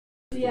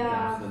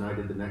Yeah. Then I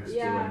did the next two,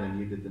 Yeah. and then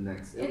you did the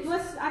next. It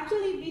was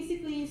actually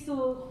basically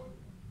so.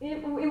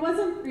 It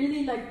wasn't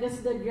really like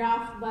just the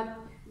draft, but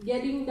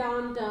getting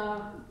down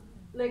the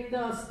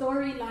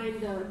storyline,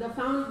 the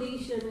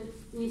foundation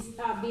is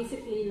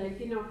basically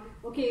like,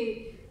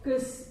 okay,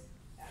 because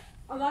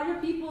a lot of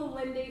people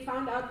when they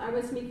found out I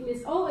was making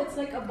this, oh, it's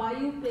like a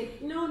biopic.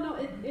 No,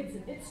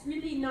 it's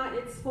really not.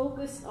 It's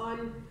focused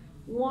on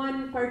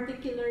one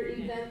particular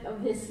event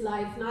of his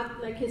life,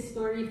 not like his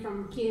story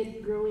from kid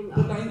growing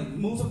up.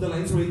 Most of the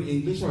lines were in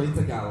English or in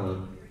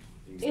Tagalog?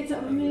 It's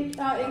a mix,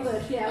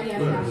 English, yeah.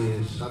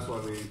 That's why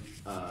we.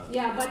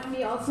 Yeah, but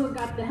we also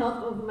got the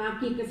help of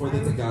Maki because For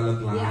the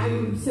Tagalog lines. Yeah,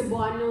 I'm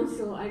Cebuano,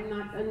 so I'm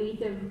not a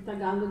native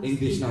Tagalog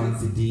English speaker. naman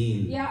si Dean.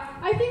 Yeah,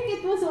 I think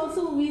it was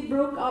also we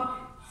broke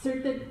up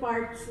certain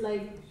parts.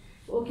 Like,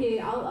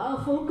 okay,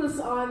 I'll focus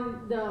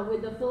on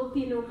with the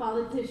Filipino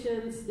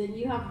politicians. Then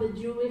you have the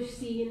Jewish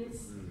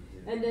scenes,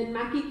 and then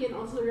Maki can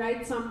also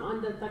write some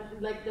on the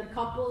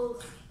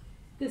couples,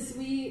 because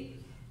we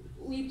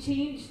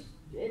changed.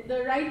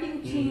 The writing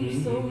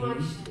changed so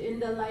much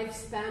in the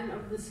lifespan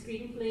of the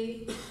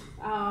screenplay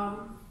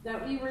that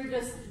we were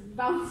just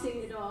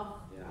bouncing it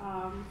off.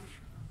 Yeah.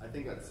 I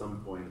think at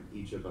some point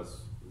each of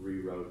us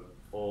rewrote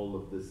all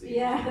of the scenes.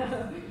 Yeah.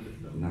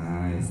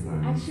 Nice.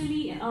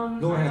 Actually,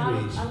 Go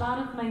ahead, a lot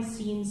of my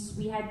scenes,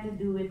 we had to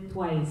do it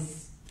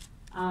twice.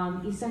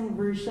 Isang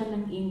version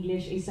ng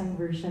English, isang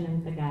version ng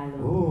Tagalog.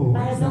 Oh,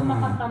 para daw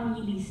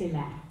makapamili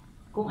sila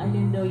kung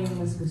alin daw yung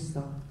mas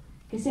gusto.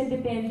 Kasi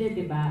depende,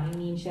 di ba? I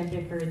mean,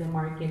 syempre for the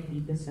market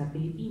dito sa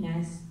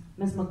Pilipinas,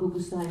 mas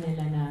magugustuhan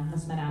nila na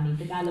mas maraming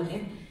Tagalog.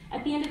 And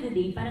at the end of the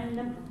day, parang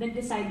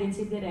nag-decide din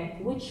si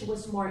Direk which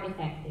was more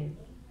effective.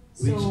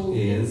 So,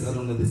 which is,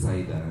 anong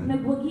na-decide?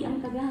 Nagwagi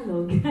ang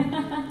Tagalog.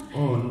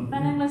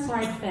 Parang mas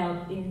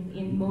heartfelt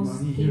in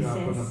most cases.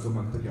 Mahihirapan ako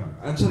mag-Tagalog.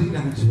 Actually,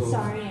 joke.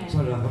 Sorry.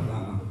 Charot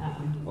lang.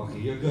 Okay,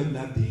 you're good,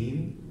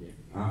 Nadine.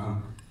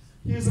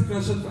 Here's a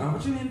question.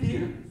 What's your name,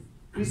 dear?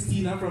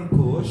 Christina from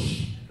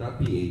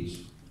Push.ph.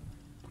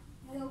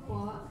 Hello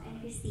po,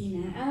 I'm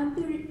Christina.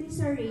 To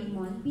Sir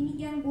Raymond,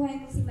 binigyang buhay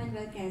mo si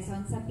Manuel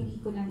Quezon sa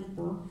pelikulang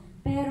ito.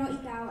 Pero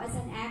ikaw, as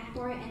an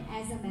actor and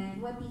as a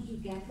man, what did you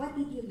get? What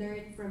did you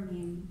learn from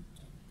him?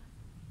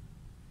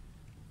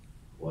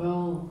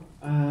 Well,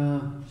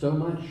 so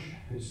much.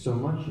 It's so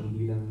much.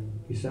 Hindi lang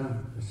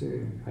isa.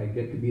 Kasi I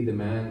get to be the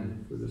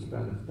man for the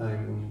span of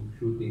time ng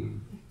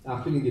shooting.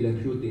 Actually, hindi lang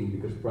shooting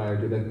because prior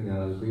to that,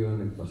 nangaral ko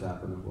yun,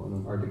 nagbasa ko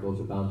ng articles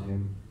about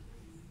him.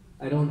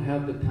 I don't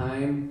have the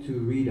time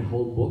to read a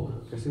whole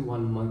book kasi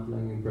 1 month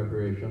lang in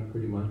preparation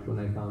pretty much when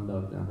I found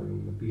out na ako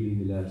yung napili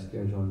nila as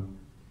Quezon.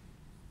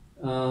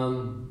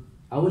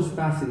 I was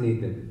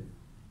fascinated.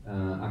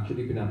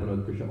 Actually,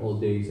 pinapanood ko siya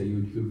all day sa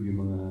YouTube yung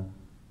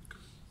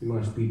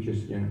mga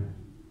speeches niya.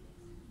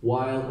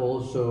 While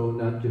also,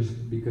 not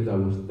just because I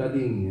was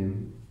studying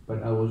him,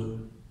 but I was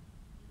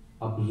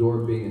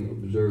absorbing and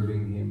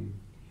observing him.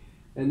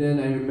 And then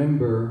I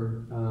remember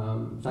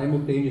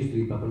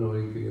simultaneously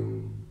papanoorin ko yung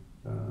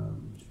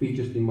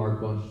speeches ni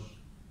Marcos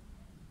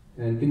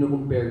and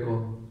kinukumpare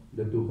ko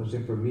the two kasi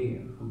for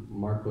me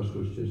Marcos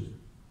was just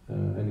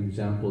an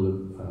example of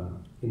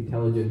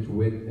intelligence,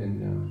 wit,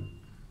 and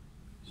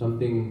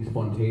something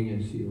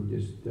spontaneous. He would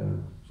just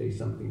say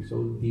something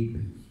so deep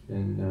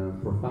and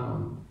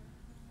profound.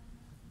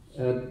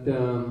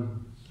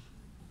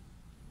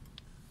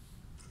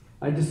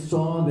 I just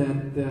saw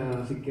that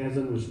si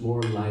Quezon was more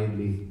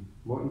lively,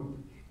 more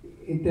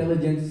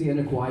intelligence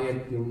and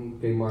quiet yung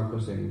kay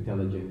Marcos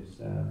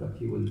intelligence, but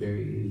he was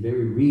very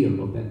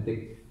real,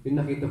 authentic. Yung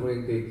nakita ko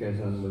rin kay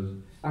Quezon was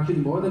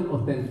actually more than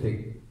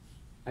authentic.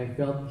 I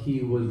felt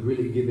he was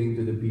really giving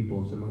to the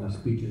people sa mga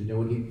speeches niya.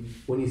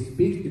 When he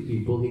speaks to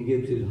people, he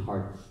gives his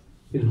heart,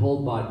 his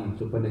whole body.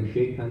 So pag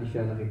nag-shake hands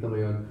siya, nakita ko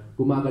yun,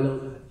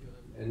 gumagalaw.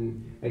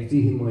 And I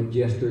see him mga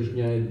gestures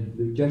niya.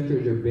 The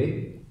gestures are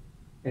big.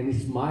 And he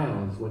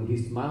smiles. When he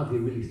smiles, he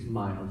really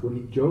smiles. When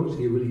he jokes,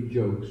 he really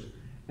jokes.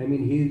 I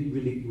mean, he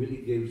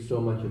really gives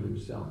so much of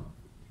himself.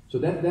 So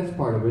that's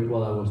part of it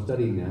while I was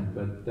studying that.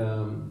 But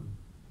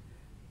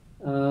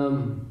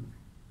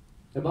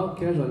about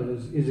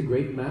Quezon, is a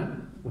great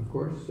man, of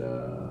course.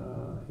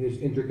 His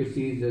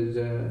intricacies as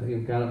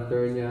yung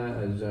character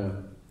niya, as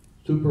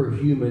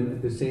superhuman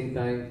at the same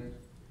time.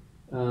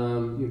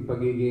 Yung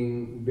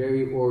pagiging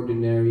very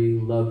ordinary,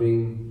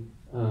 loving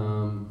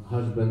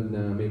husband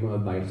na may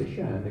mga vices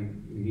siya.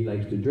 He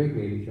likes to drink,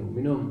 mahilig siya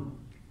uminom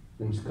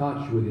ng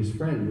scotch with his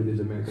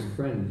American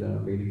friends.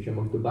 Mahilig siya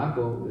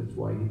mag-tobacco, that's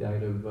why he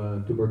died of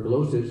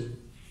tuberculosis.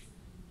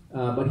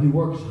 But he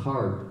works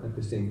hard at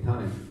the same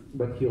time.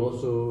 But he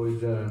also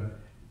is a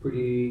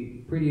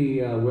pretty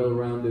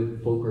well-rounded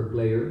poker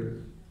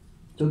player.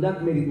 So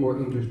that made it more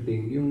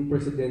interesting. Yung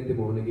presidente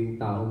mo, naging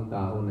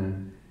taong-tao na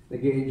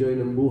nag-enjoy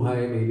ng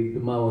buhay, mahilig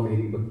tumawa,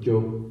 mahilig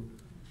mag-joke,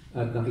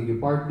 at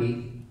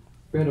nakikiparty.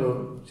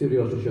 Pero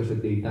seryoso siya sa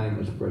daytime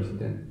as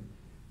president.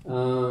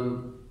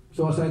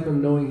 So aside from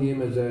knowing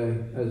him as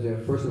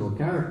a personal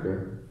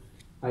character,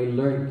 I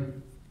learned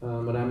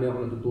marami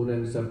ako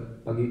natutunan sa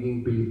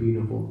pagiging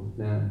Pilipino ko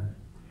na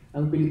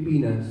ang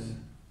Pilipinas,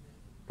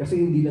 kasi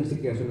hindi lang si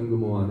Quezon ang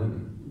gumawa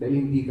nun.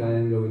 Dahil hindi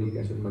kayang gawin ni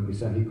Quezon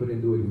mag-isa. He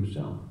couldn't do it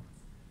himself.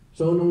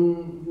 So,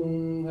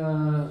 nung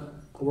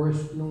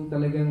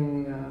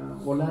talagang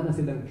wala na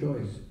silang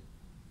choice,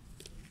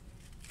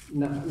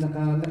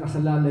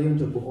 nakasalala yun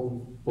sa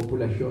buong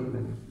populasyon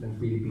ng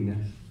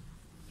Pilipinas.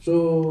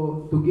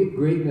 So, to give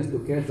greatness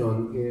to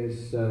Quezon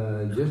is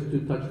just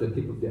to touch the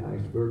tip of the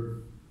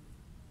iceberg.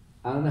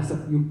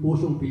 Yung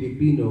pusong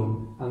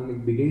Pilipino ang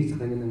nagbigay sa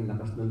kanya ng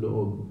lakas ng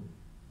loob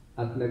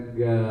at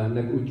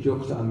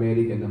nag-udyok sa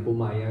Amerika na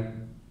pumayag.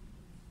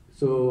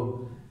 So,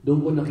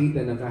 doon ko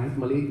nakita na kahit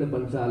maliit na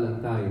bansa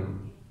lang tayo,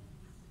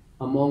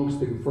 amongst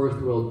the first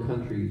world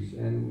countries,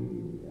 and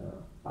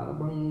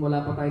parang bang wala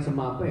pa tayo sa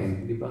mapa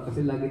di ba?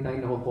 Kasi lagi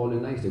tayong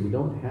nako-colonize. We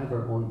don't have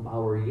our own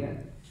power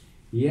yet.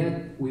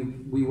 Yet,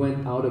 we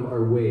went out of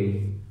our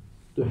way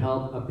to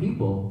help a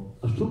people,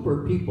 a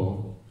super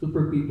people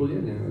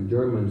yan,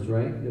 Germans,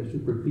 right? They're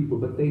super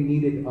people, but they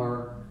needed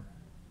our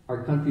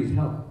country's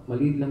help.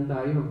 Maliit lang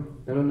tayo,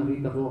 pero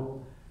nakita ko,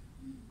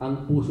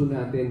 ang puso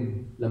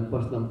natin,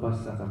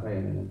 lampas-lampas sa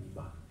kakayanan ng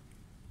iba.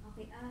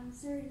 Okay,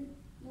 sir,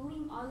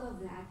 knowing all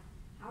of that,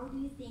 how do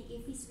you think,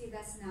 if he's with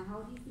us now,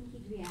 how do you think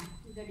he'd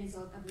react to the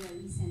result of the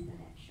recent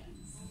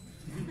elections?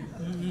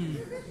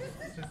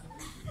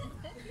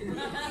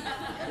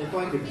 If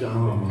I could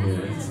jump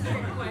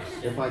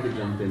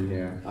in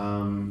here,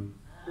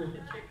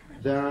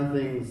 there are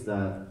things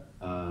that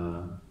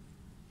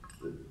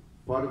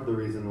part of the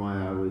reason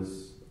why I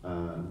was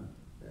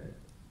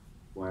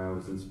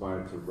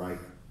inspired to write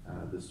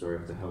the story,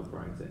 to help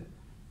write it.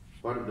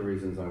 Part of the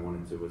reasons I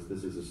wanted to was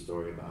this is a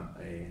story about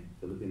a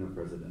Filipino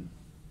president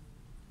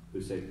who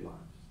saved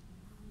lives.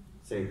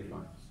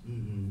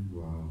 Mm-hmm.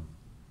 Wow.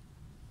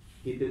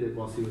 He did it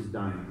whilst he was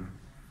dying.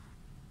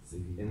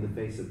 In the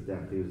face of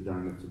death, he was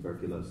dying of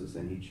tuberculosis,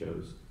 and he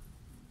chose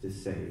to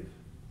save.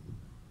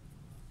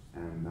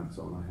 And that's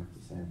all I have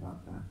to say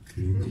about that.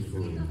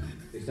 Beautiful.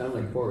 They sound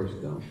like Forrest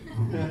Gump.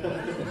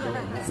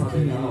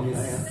 Sabi nga,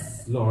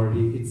 Miss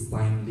Lori, it's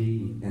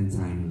timely and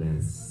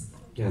timeless.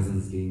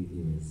 Quezon's game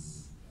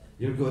is.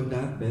 You're good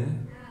na, Be?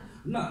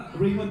 Na,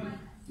 Raymond,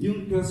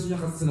 yung question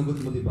niya kasi sinagot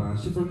mo, di ba?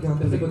 She forgot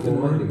to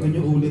record. Can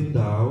you ulit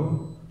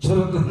daw?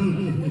 Charot lang.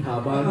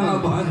 Haba na.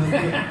 Haba na.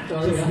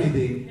 Sorry. Just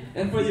kidding.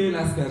 And for your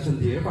last question,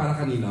 dear, para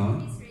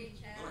kanino?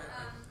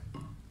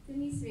 To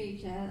Miss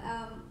Rachel,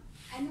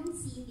 anong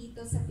scene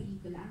dito sa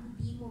pelikula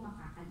hindi mo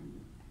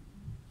makakalimutan?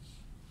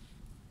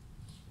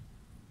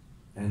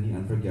 Any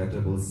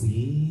unforgettable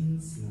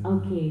scenes?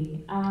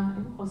 Okay.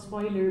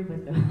 Spoiler ba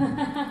to?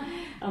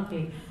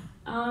 Okay.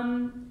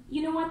 You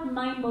know what?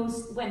 My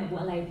most when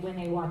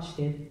I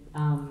watched it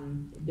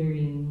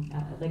during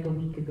like a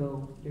week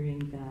ago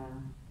during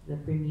the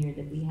premiere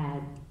that we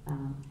had.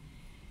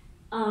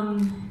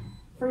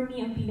 For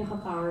me, ang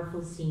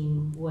pinaka-powerful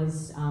scene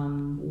was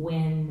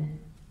when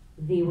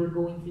they were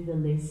going through the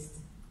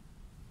list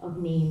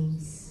of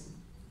names.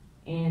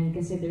 And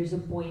kasi there's a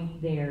point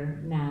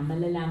there na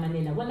malalaman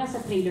nila, wala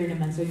sa trailer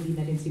naman, so hindi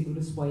na rin siguro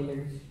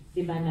spoiler,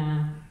 diba,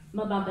 na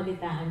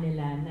mababalitaan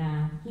nila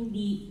na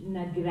hindi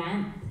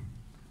na-grant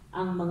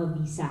ang mga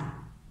visa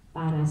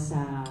para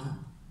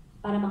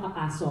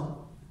makapasok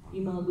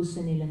yung mga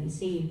gusto nilang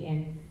i-save.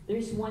 And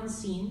there's one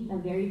scene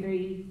na very,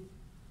 very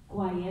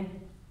quiet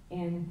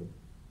and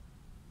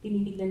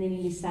tinitignan nila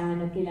yung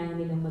listahan at kailangan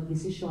nilang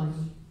magdesisyon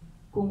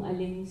kung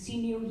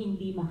sino yung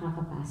hindi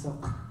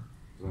makakapasok.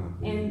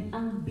 And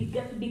ang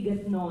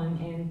bigat-bigat nun,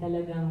 and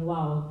talagang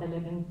wow,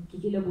 talagang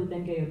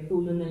kikilabutan kayo,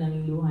 tulo na lang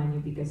yung luha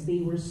niyo because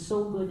they were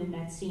so good in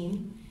that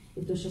scene.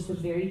 It was just a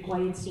very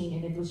quiet scene,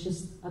 and it was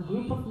just a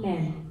group of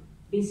men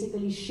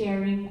basically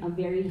sharing a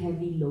very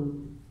heavy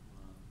load.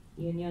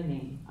 Yun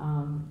eh.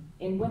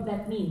 And what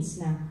that means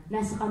na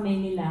nasa kamay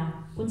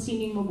nila kung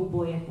sino yung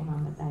mabubuhay at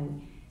mamamatay.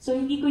 So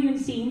hindi ko yung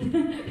scene,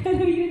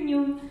 pero yun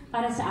yung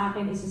para sa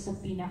akin isa sa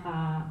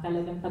pinaka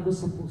talagang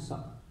tagos sa puso.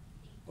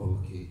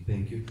 Okay,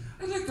 thank you.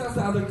 I'd like to ask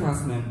the other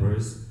cast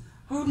members,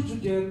 how did you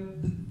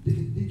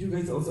did you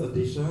guys also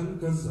audition?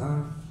 Because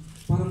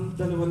parang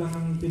dalawa lang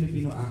ang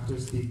Filipino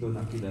actors dito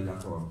na kilala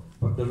ko.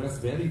 But the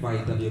rest, very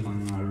vital yung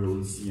mga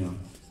roles nyo.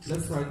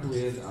 Let's start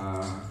with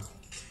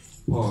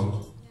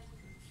Paul.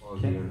 Paul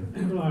here.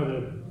 Well, I had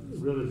a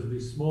relatively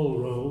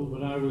small role,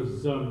 but I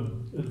was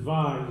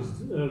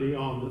advised early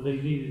on that they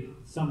needed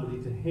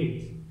somebody to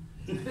hate.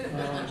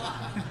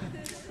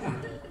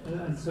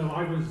 And so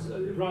I was,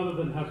 rather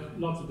than have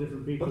lots of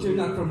different people. But you're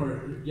not from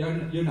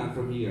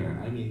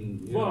here. I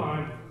mean, well,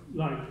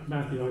 like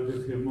Matthew, I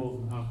lived here more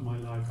than half my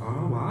life.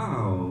 Oh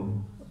wow!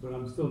 But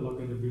I'm still not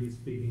going to be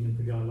speaking in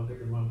Tagalog at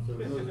the moment.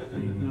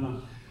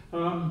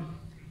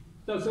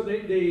 So, so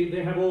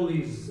they have all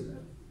these.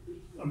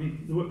 I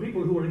mean, there were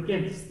people who were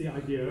against the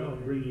idea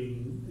of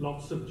bringing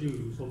lots of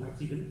Jews, or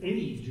perhaps even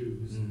any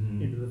Jews,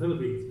 into the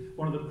Philippines.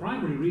 One of the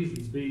primary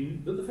reasons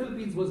being that the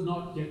Philippines was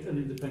not yet an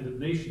independent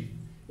nation.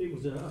 It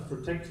was a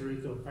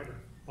protectorate, or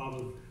part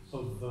of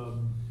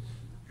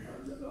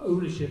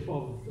ownership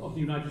of the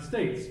United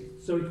States.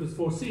 So it was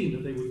foreseen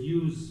that they would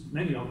use,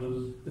 many of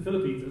them, the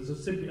Philippines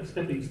as simply a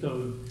stepping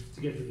stone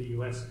to get to the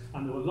US.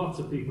 And there were lots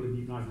of people in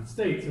the United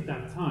States at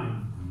that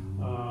time,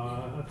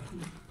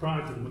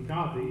 prior to the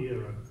McCarthy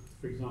era,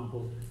 for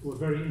example, who were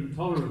very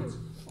intolerant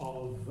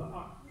of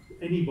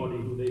anybody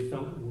who they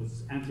felt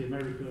was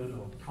anti-American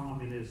or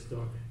communist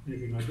or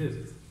anything like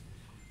this.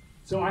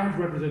 So I had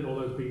to represent all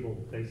those people,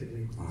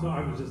 basically. So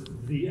I was just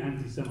the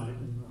anti-Semite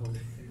in the whole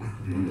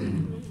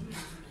thing.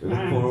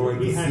 Look forward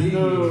And he to had seeing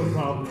no you.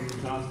 problem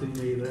casting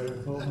me there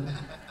at all.